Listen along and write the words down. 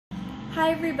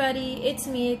Hi everybody, it's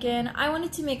me again. I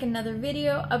wanted to make another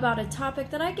video about a topic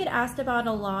that I get asked about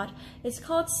a lot. It's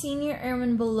called Senior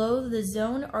Airman Below the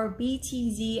Zone, or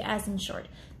BTZ as in short.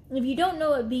 If you don't know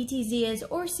what BTZ is,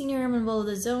 or Senior Airman Below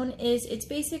the Zone is, it's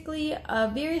basically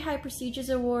a very high prestigious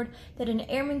award that an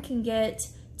airman can get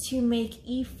to make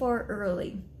E4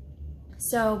 early.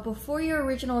 So before your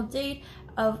original date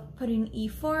of putting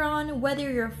E4 on,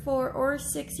 whether you're a 4 or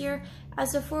 6 year,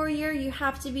 as a 4 year you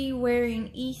have to be wearing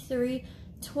E3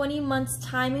 20 months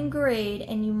time in grade,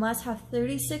 and you must have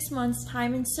 36 months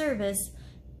time in service.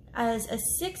 As a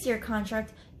 6 year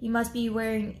contract, you must be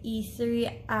wearing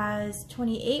E3 as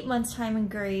 28 months time in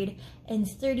grade and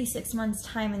 36 months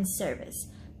time in service.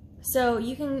 So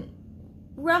you can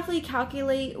roughly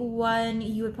calculate when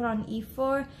you would put on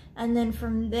E4, and then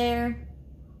from there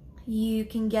you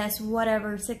can guess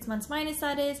whatever 6 months minus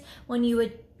that is when you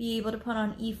would be able to put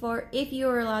on E4 if you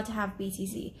were allowed to have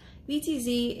BTZ.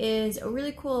 BTZ is a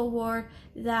really cool award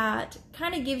that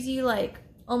kind of gives you like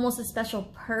almost a special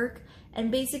perk,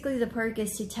 and basically the perk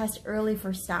is to test early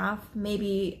for staff,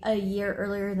 maybe a year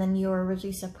earlier than you were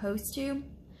originally supposed to.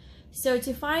 So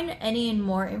to find any and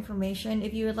more information,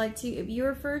 if you would like to, if you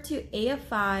refer to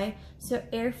AFI, so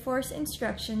Air Force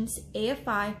Instructions,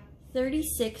 AFI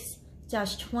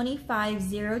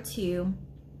 36-2502,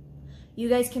 you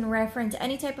guys can reference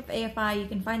any type of AFI. You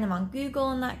can find them on Google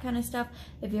and that kind of stuff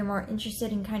if you're more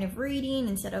interested in kind of reading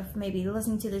instead of maybe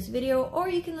listening to this video, or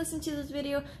you can listen to this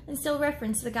video and still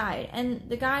reference the guide. And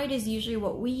the guide is usually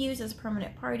what we use as a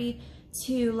permanent party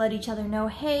to let each other know,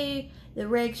 hey, the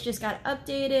regs just got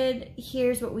updated,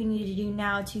 here's what we need to do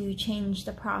now to change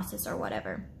the process or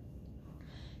whatever.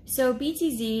 So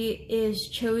BTZ is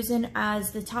chosen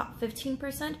as the top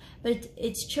 15%, but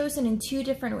it's chosen in two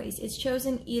different ways. It's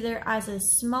chosen either as a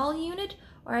small unit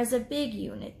or as a big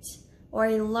unit, or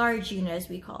a large unit as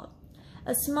we call it.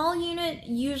 A small unit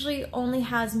usually only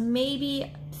has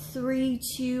maybe 3,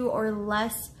 2 or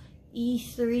less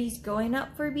E3s going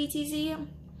up for BTZ,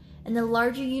 and the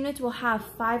larger units will have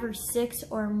 5 or 6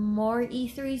 or more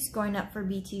E3s going up for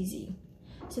BTZ.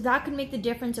 So that could make the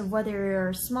difference of whether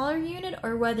you're a smaller unit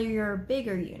or whether you're a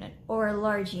bigger unit or a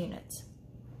large unit.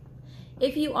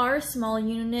 If you are a small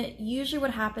unit, usually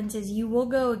what happens is you will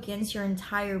go against your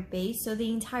entire base, so the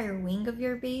entire wing of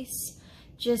your base,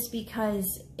 just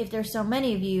because if there's so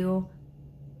many of you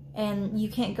and you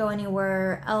can't go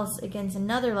anywhere else against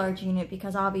another large unit,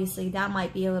 because obviously that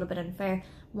might be a little bit unfair.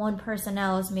 One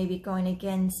personnel is maybe going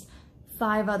against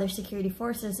 5 other security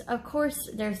forces. Of course,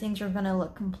 their things are going to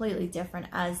look completely different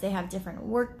as they have different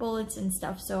work bullets and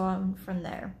stuff, so on from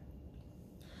there.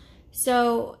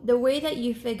 So the way that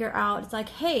you figure out, it's like,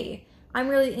 hey, I'm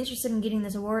really interested in getting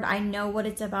this award. I know what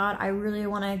it's about. I really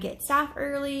want to get staff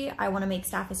early. I want to make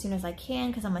staff as soon as I can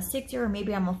because I'm a 6 year or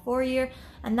maybe I'm a 4 year,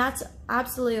 and that's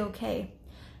absolutely okay.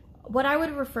 What I would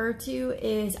refer to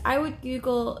is I would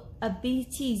Google a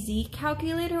BTZ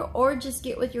calculator, or just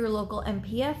get with your local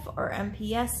MPF or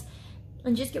MPS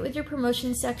and just get with your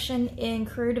promotion section in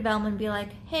career development and be like,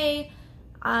 hey,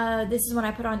 this is when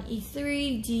I put on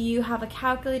E3. Do you have a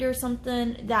calculator or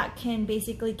something that can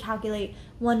basically calculate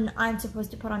when I'm supposed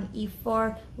to put on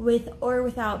E4 with or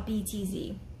without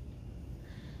BTZ?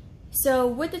 So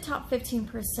with the top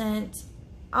 15%,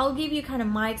 I'll give you kind of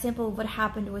my example of what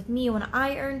happened with me when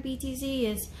I earned BTZ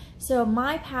is, so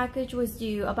my package was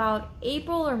due about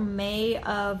April or May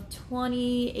of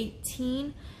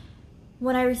 2018.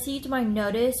 When I received my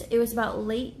notice, it was about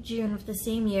late June of the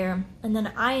same year, and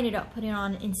then I ended up putting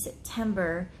on in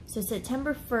September. So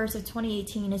September 1st of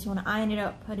 2018 is when I ended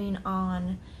up putting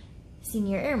on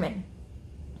Senior Airman.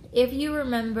 If you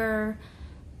remember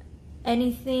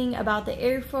anything about the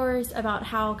Air Force, about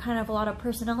how kind of a lot of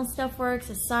personnel stuff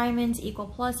works, assignments, equal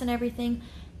plus and everything,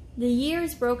 the year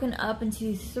is broken up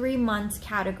into 3 months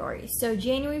categories. So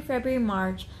January, February,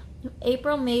 March,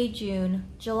 April, May, June,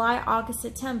 July, August,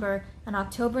 September, and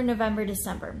October, November,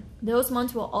 December. Those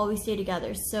months will always stay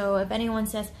together. So if anyone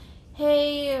says,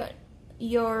 hey,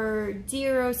 your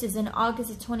DEROS is in August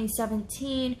of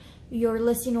 2017, your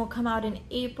listing will come out in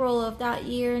April of that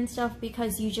year and stuff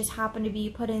because you just happen to be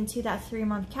put into that 3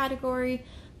 month category,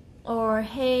 or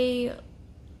hey,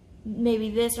 maybe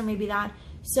this or maybe that.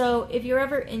 So if you're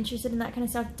ever interested in that kind of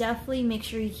stuff, definitely make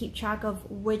sure you keep track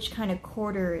of which kind of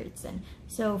quarter it's in.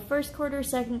 So first quarter,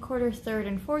 second quarter, third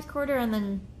and fourth quarter, and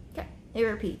then okay, it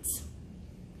repeats.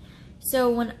 So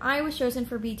when I was chosen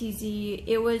for BTZ,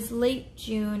 it was late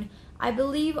June. I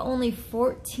believe only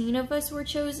 14 of us were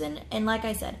chosen, and like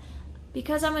I said,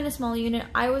 because I'm in a small unit,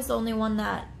 I was the only one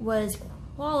that was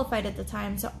qualified at the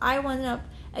time, so I went up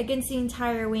against the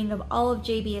entire wing of all of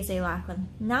JBSA Lackland.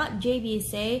 Not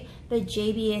JBSA, but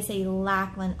JBSA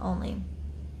Lackland only.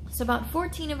 So about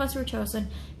 14 of us were chosen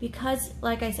because,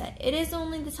 like I said, it is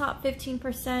only the top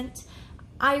 15%.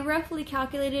 I roughly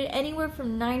calculated anywhere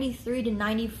from 93 to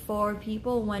 94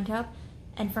 people went up,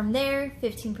 and from there,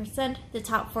 15%, the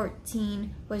top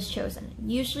 14 was chosen.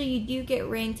 Usually you do get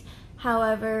ranked,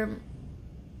 however,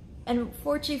 and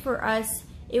fortunately for us,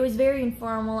 it was very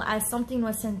informal as something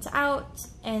was sent out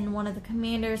and one of the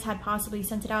commanders had possibly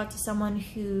sent it out to someone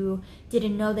who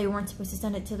didn't know they weren't supposed to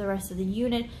send it to the rest of the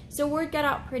unit. So word got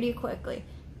out pretty quickly.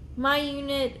 My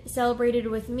unit celebrated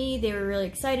with me. They were really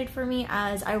excited for me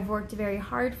as I've worked very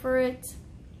hard for it.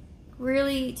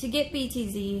 Really, to get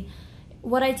BTZ,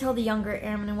 what I tell the younger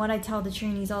airmen and what I tell the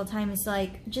trainees all the time is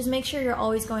like, just make sure you're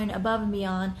always going above and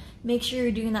beyond. Make sure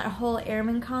you're doing that whole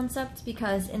airman concept,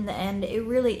 because in the end, it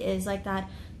really is like that.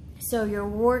 So your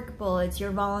work bullets,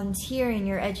 your volunteering,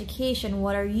 your education,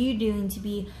 what are you doing to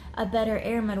be a better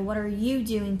airman? What are you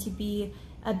doing to be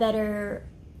a better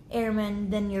airman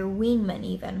than your wingman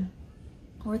even,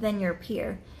 or than your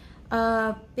peer?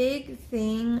 A big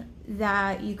thing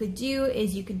that you could do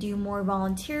is you could do more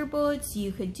volunteer bullets,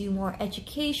 you could do more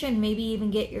education, maybe even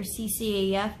get your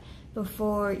CCAF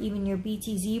before even your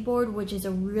BTZ board, which is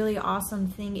a really awesome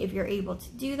thing if you're able to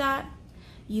do that.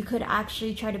 You could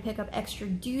actually try to pick up extra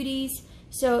duties.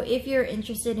 So if you're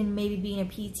interested in maybe being a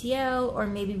PTL or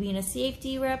maybe being a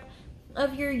safety rep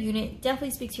of your unit,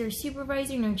 definitely speak to your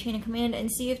supervisor and your chain of command and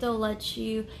see if they'll let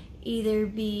you either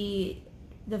be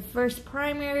the first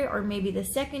primary or maybe the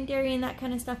secondary and that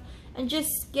kind of stuff, and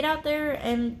just get out there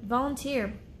and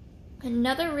volunteer.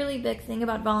 Another really big thing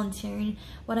about volunteering,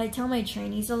 what I tell my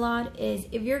trainees a lot is,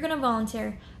 if you're going to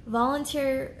volunteer,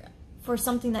 volunteer for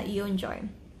something that you enjoy.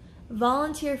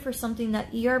 Volunteer for something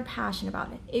that you're passionate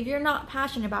about. If you're not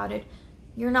passionate about it,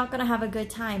 you're not going to have a good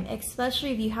time,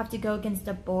 especially if you have to go against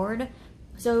a board.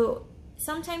 So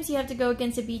sometimes you have to go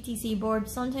against a BTZ board,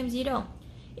 sometimes you don't.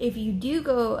 If you do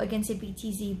go against a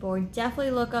BTZ board,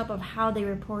 definitely look up of how they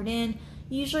report in.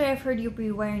 Usually I've heard you'll be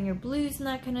wearing your blues and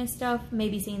that kind of stuff,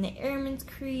 maybe saying the Airman's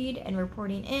Creed and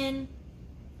reporting in.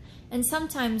 And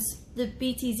sometimes the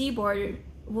BTZ board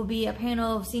will be a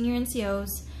panel of senior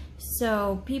NCOs,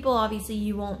 so people obviously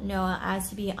you won't know as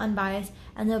to be unbiased,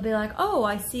 and they'll be like, oh,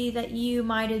 I see that you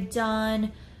might have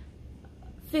done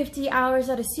 50 hours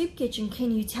at a soup kitchen.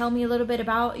 Can you tell me a little bit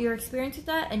about your experience with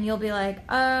that? And you'll be like,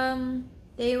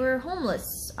 they were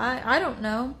homeless. I don't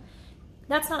know.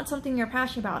 That's not something you're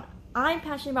passionate about. I'm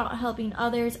passionate about helping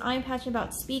others. I'm passionate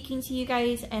about speaking to you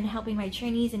guys and helping my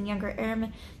trainees and younger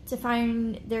airmen to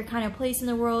find their kind of place in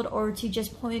the world, or to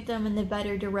just point them in the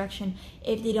better direction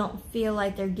if they don't feel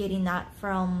like they're getting that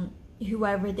from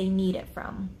whoever they need it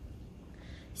from.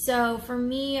 So for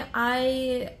me,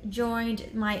 I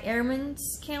joined my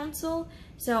Airman's Council.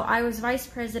 So I was vice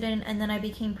president and then I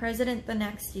became president the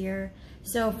next year.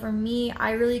 So for me,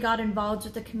 I really got involved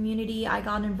with the community. I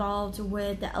got involved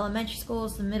with the elementary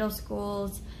schools, the middle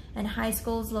schools, and high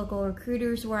schools, local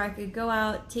recruiters, where I could go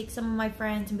out, take some of my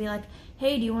friends and be like,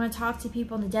 hey, do you want to talk to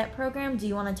people in the DET program? Do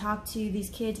you want to talk to these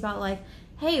kids about like,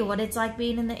 hey, what it's like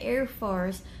being in the Air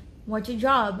Force? What's your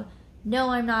job? No,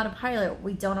 I'm not a pilot.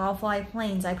 We don't all fly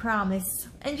planes, I promise.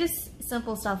 And just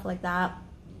simple stuff like that.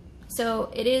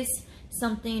 So it is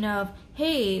something of,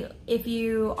 hey, if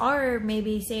you are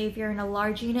maybe, say if you're in a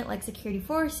large unit like security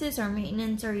forces or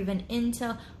maintenance or even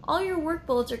intel, all your work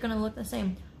bullets are going to look the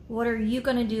same. What are you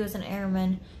going to do as an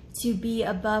airman to be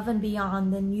above and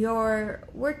beyond than your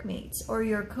workmates or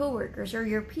your coworkers or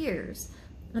your peers?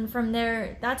 And from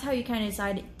there, that's how you kind of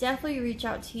decide. Definitely reach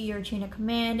out to your chain of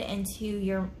command and to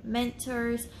your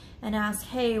mentors and ask,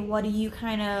 hey, what do you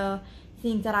kind of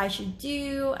think that I should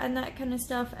do, and that kind of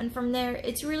stuff. And from there,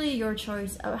 it's really your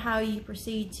choice of how you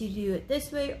proceed to do it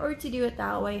this way or to do it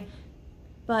that way.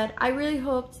 But I really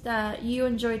hoped that you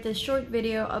enjoyed this short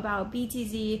video about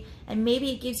BTZ, and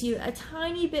maybe it gives you a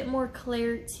tiny bit more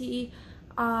clarity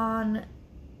on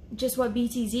just what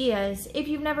BTZ is if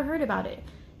you've never heard about it.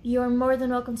 You're more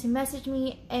than welcome to message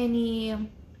me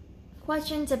any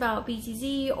questions about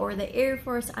BTZ or the Air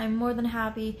Force. I'm more than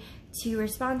happy to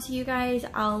respond to you guys.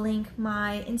 I'll link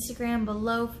my Instagram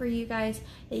below for you guys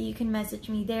that you can message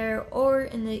me there or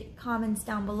in the comments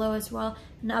down below as well.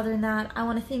 And other than that, I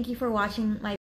want to thank you for watching my